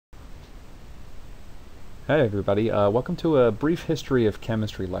Hey everybody, welcome to a brief history of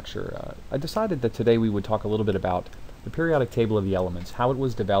chemistry lecture. I decided that today we would talk a little bit about the periodic table of the elements, how it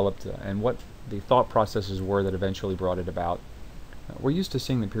was developed, and what the thought processes were that eventually brought it about. We're used to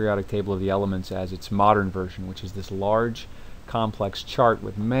seeing the periodic table of the elements as its modern version, which is this large, complex chart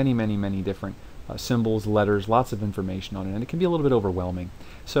with many different symbols, letters, lots of information on it, and it can be a little bit overwhelming.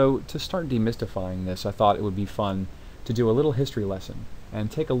 So to start demystifying this, I thought it would be fun to do a little history lesson and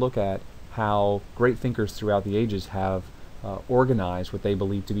take a look at how great thinkers throughout the ages have organized what they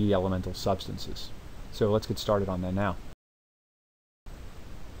believe to be elemental substances. So let's get started on that now.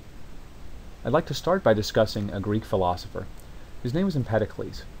 I'd like to start by discussing a Greek philosopher. His name was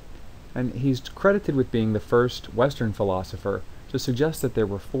Empedocles, and he's credited with being the first Western philosopher to suggest that there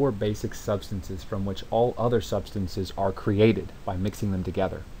were four basic substances from which all other substances are created by mixing them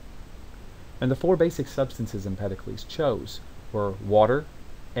together. And the four basic substances Empedocles chose were water,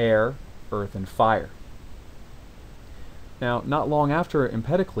 air, earth, and fire. Now, not long after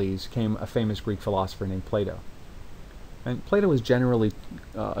Empedocles came a famous Greek philosopher named Plato. And Plato is generally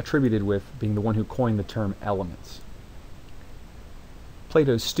attributed with being the one who coined the term elements.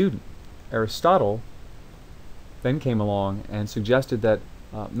 Plato's student, Aristotle, then came along and suggested that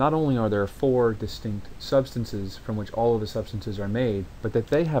not only are there four distinct substances from which all of the substances are made, but that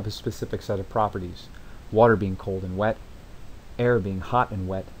they have a specific set of properties, water being cold and wet, air being hot and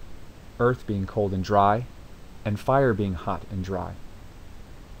wet, earth being cold and dry, and fire being hot and dry.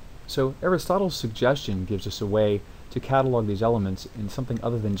 So Aristotle's suggestion gives us a way to catalog these elements in something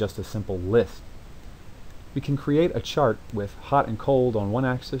other than just a simple list. We can create a chart with hot and cold on one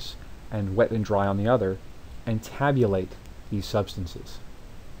axis and wet and dry on the other, and tabulate these substances.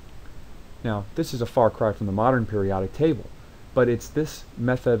 Now, this is a far cry from the modern periodic table, but it's this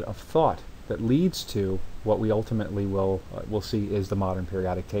method of thought that leads to what we ultimately will see is the modern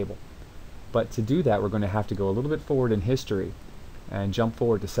periodic table. But to do that, we're going to have to go a little bit forward in history and jump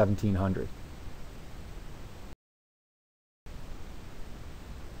forward to 1700.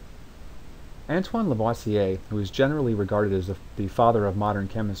 Antoine Lavoisier, who is generally regarded as the father of modern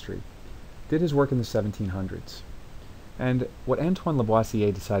chemistry, did his work in the 1700s. And what Antoine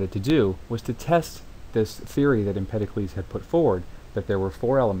Lavoisier decided to do was to test this theory that Empedocles had put forward, that there were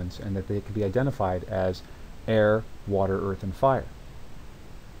four elements and that they could be identified as air, water, earth, and fire.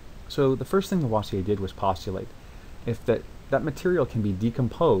 So the first thing Lavoisier did was postulate if that material can be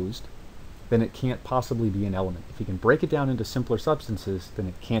decomposed, then it can't possibly be an element. If you can break it down into simpler substances, then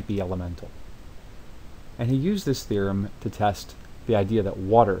it can't be elemental. And he used this theorem to test the idea that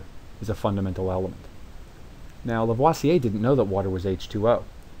water is a fundamental element. Now, Lavoisier didn't know that water was H2O,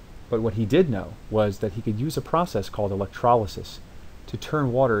 but what he did know was that he could use a process called electrolysis to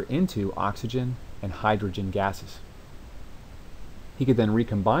turn water into oxygen and hydrogen gases. He could then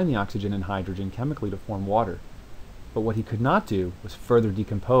recombine the oxygen and hydrogen chemically to form water, but what he could not do was further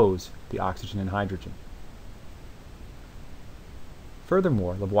decompose the oxygen and hydrogen.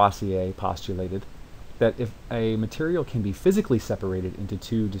 Furthermore, Lavoisier postulated that if a material can be physically separated into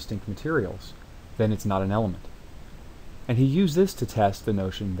two distinct materials, then it's not an element. And he used this to test the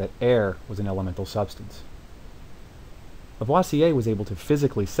notion that air was an elemental substance. Lavoisier was able to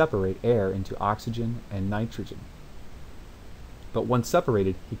physically separate air into oxygen and nitrogen. But once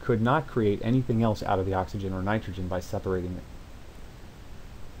separated, he could not create anything else out of the oxygen or nitrogen by separating it.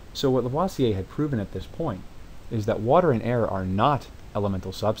 So what Lavoisier had proven at this point is that water and air are not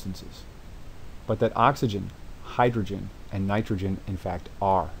elemental substances, but that oxygen, hydrogen, and nitrogen in fact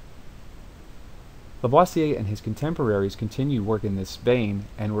are. Lavoisier and his contemporaries continued work in this vein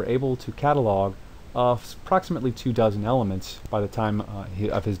and were able to catalog approximately 24 elements by the time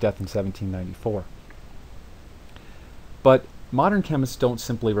of his death in 1794. But modern chemists don't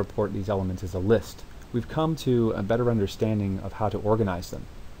simply report these elements as a list. We've come to a better understanding of how to organize them.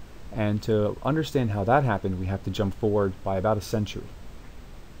 And to understand how that happened, we have to jump forward by about a century.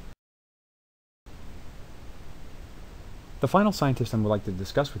 The final scientist I would like to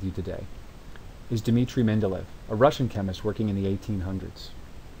discuss with you today is Dmitri Mendeleev, a Russian chemist working in the 1800s.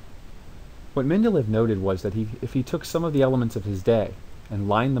 What Mendeleev noted was that if he took some of the elements of his day and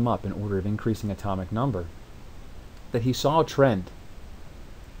lined them up in order of increasing atomic number, that he saw a trend.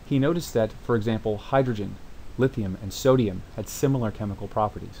 He noticed that, for example, hydrogen, lithium, and sodium had similar chemical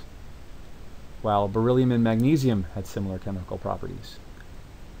properties, while beryllium and magnesium had similar chemical properties,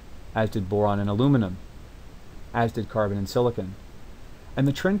 as did boron and aluminum, as did carbon and silicon. And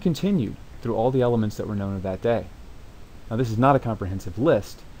the trend continued through all the elements that were known of that day. Now, this is not a comprehensive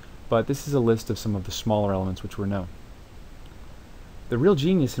list, but this is a list of some of the smaller elements which were known. The real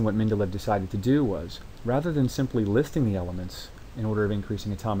genius in what Mendeleev decided to do was, rather than simply listing the elements in order of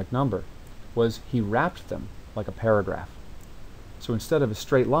increasing atomic number, was he wrapped them like a paragraph. So instead of a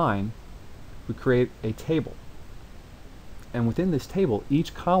straight line, we create a table. And within this table,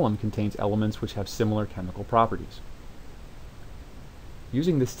 each column contains elements which have similar chemical properties.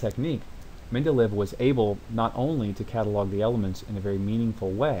 Using this technique, Mendeleev was able not only to catalog the elements in a very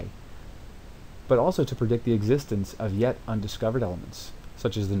meaningful way, but also to predict the existence of yet undiscovered elements,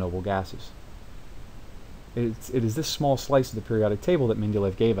 such as the noble gases. It is this small slice of the periodic table that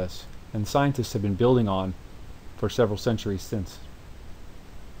Mendeleev gave us, and scientists have been building on for several centuries since.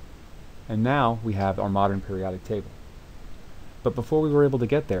 And now we have our modern periodic table. But before we were able to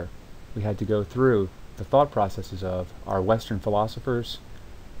get there, we had to go through the thought processes of our Western philosophers,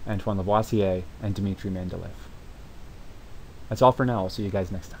 Antoine Lavoisier and Dmitri Mendeleev. That's all for now. I'll see you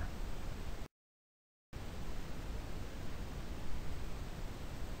guys next time.